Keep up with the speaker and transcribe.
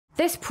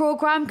This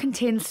programme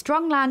contains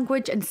strong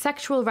language and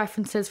sexual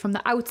references from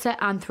the outset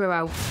and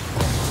throughout.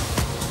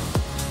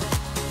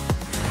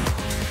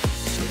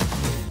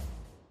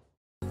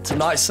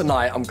 Tonight's the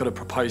night I'm gonna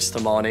propose to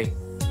Marnie.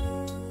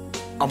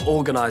 I've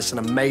organised an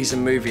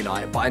amazing movie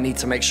night, but I need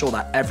to make sure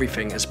that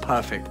everything is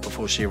perfect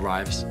before she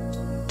arrives.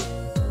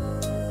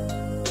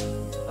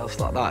 That's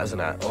like that, isn't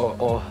it?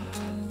 Or...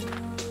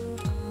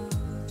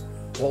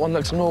 What one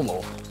looks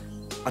normal?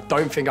 I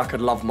don't think I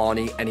could love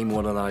Marnie any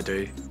more than I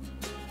do.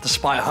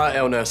 Despite her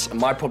illness and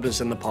my problems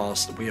in the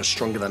past, we are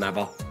stronger than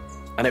ever.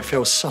 And it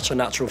feels such a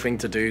natural thing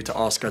to do to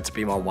ask her to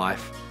be my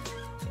wife.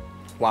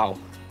 Wow.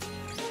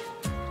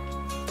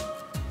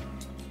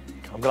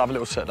 I'm gonna have a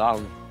little sit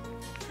down.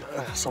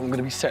 So I'm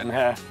gonna be sitting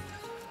here.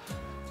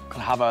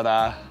 Gonna have her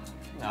there.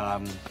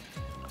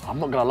 I'm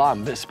not gonna lie,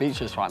 I'm a bit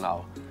speechless right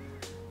now.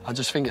 I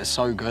just think it's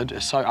so good.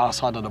 It's so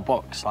outside of the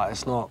box. Like,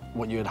 it's not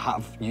what you'd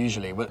have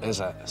usually, is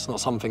it? It's not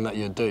something that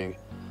you'd do.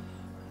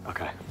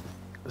 Okay.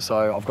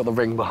 So I've got the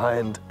ring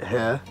behind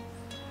here.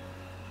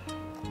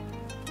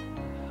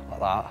 Like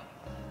that.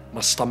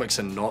 My stomach's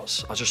in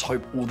knots. I just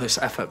hope all this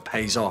effort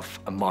pays off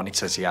and Marnie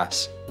says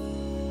yes.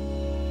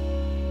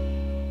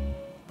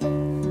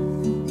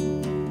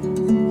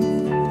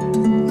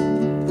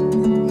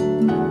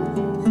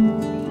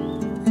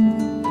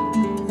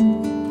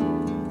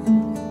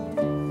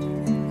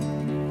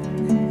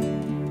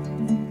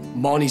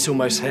 Marnie's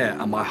almost here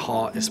and my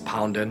heart is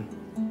pounding.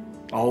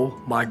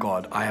 Oh my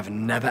God, I have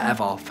never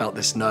ever felt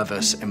this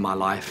nervous in my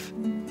life.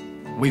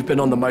 We've been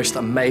on the most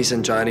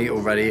amazing journey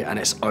already and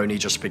it's only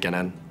just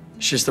beginning.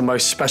 She's the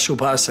most special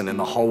person in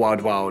the whole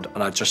wide world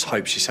and I just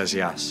hope she says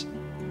yes.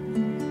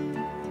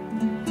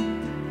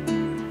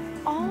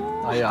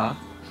 Oh yeah?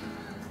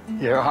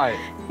 You're right.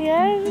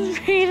 Yeah,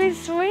 it's really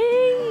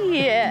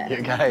sweet. You're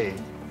okay.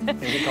 You're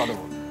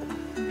incredible.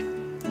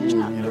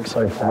 You look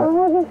so fat.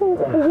 Oh, this is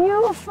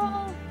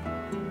beautiful.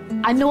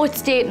 I know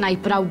it's date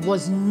night, but I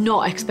was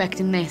not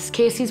expecting this.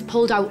 Casey's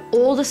pulled out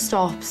all the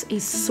stops.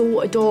 He's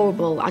so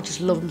adorable. I just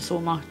love him so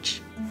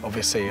much.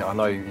 Obviously, I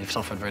know you've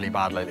suffered really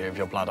bad lately with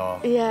your bladder.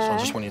 Yeah. So I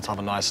just want you to have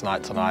a nice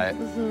night tonight.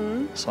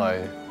 So,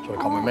 do you want to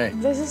come with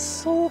me? This is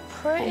so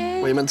pretty.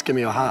 Well, you meant to give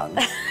me your hand.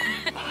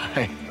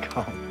 Hey,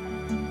 come.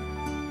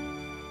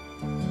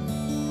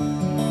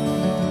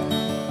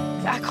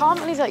 I can't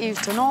believe that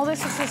you've done all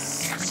this. This is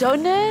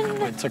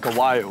stunning. It took a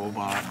while,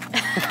 but...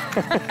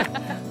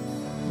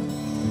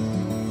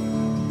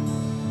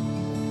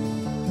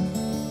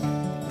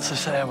 So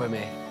stay with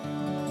me.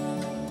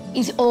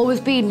 He's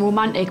always been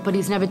romantic, but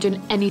he's never done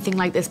anything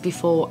like this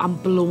before. I'm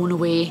blown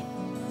away.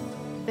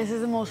 This is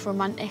the most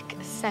romantic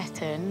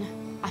setting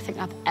I think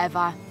I've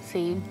ever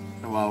seen.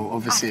 Well,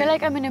 obviously... I feel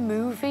like I'm in a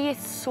movie.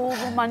 It's so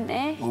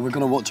romantic. Well, we're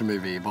going to watch a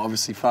movie, but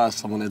obviously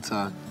first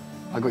I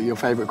got your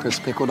favourite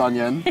crisp pickled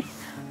onion.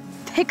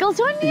 Pickled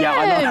onion? Yeah,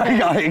 I know.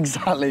 Yeah,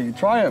 exactly.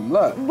 Try them,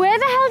 look. Where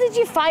the hell did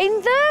you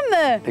find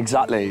them?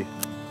 Exactly.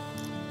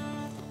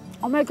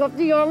 Oh my God,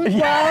 the orange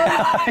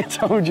Yeah, I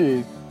told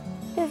you.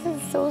 This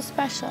is so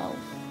special.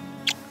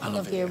 I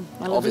love you.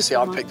 Obviously,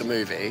 I picked the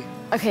movie.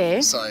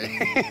 Okay. So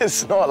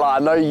it's not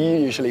like, I know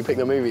you usually pick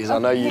the movies. I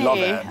know you love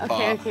it.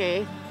 Okay,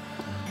 okay.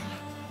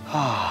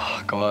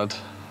 Oh, God.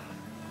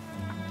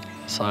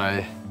 So,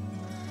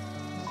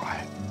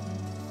 right.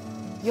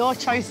 Your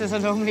choices are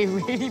normally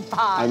really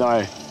bad. I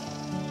know.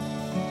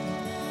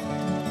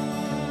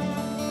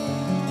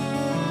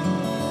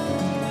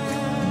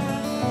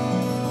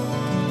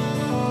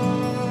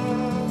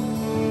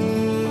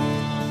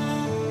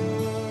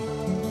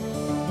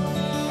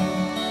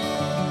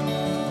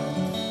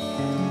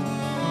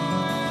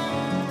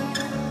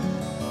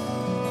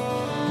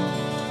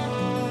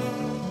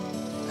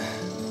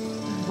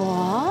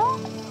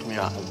 What? Give me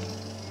your hand.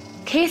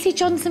 Casey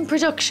Johnson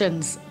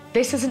Productions.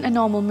 This isn't a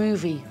normal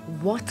movie.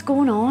 What's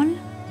going on?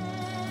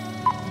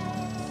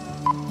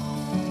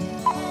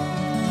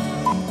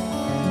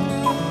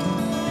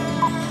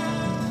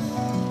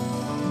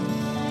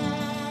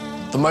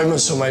 The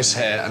moment's almost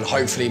here, and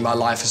hopefully my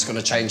life is going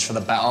to change for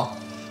the better.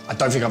 I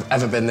don't think I've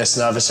ever been this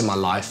nervous in my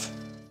life.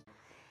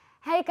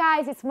 Hey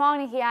guys, it's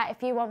Marnie here.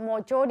 If you want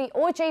more Geordie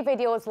OG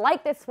videos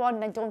like this one,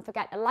 then don't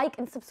forget to like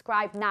and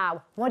subscribe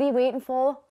now. What are you waiting for?